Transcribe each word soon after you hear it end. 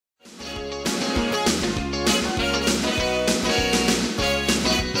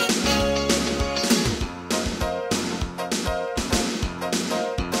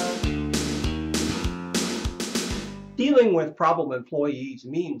Dealing with problem employees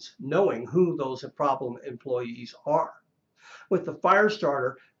means knowing who those problem employees are. With the fire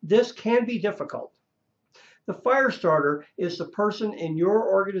starter, this can be difficult. The fire starter is the person in your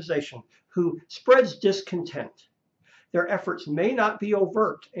organization who spreads discontent. Their efforts may not be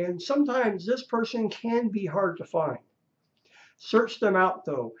overt, and sometimes this person can be hard to find. Search them out,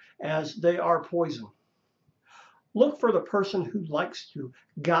 though, as they are poison. Look for the person who likes to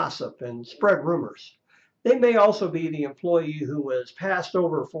gossip and spread rumors. They may also be the employee who was passed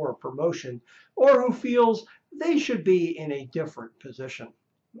over for a promotion or who feels they should be in a different position,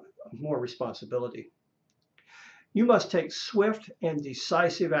 more responsibility. You must take swift and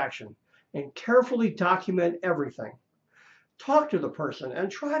decisive action and carefully document everything. Talk to the person and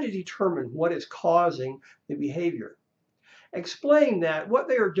try to determine what is causing the behavior. Explain that what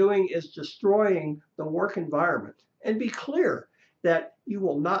they are doing is destroying the work environment, and be clear that you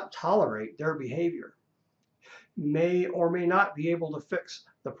will not tolerate their behavior. You may or may not be able to fix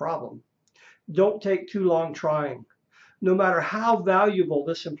the problem. Don't take too long trying. No matter how valuable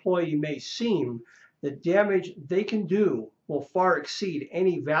this employee may seem, the damage they can do will far exceed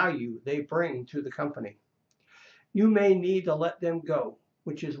any value they bring to the company. You may need to let them go,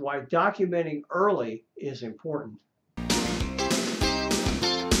 which is why documenting early is important.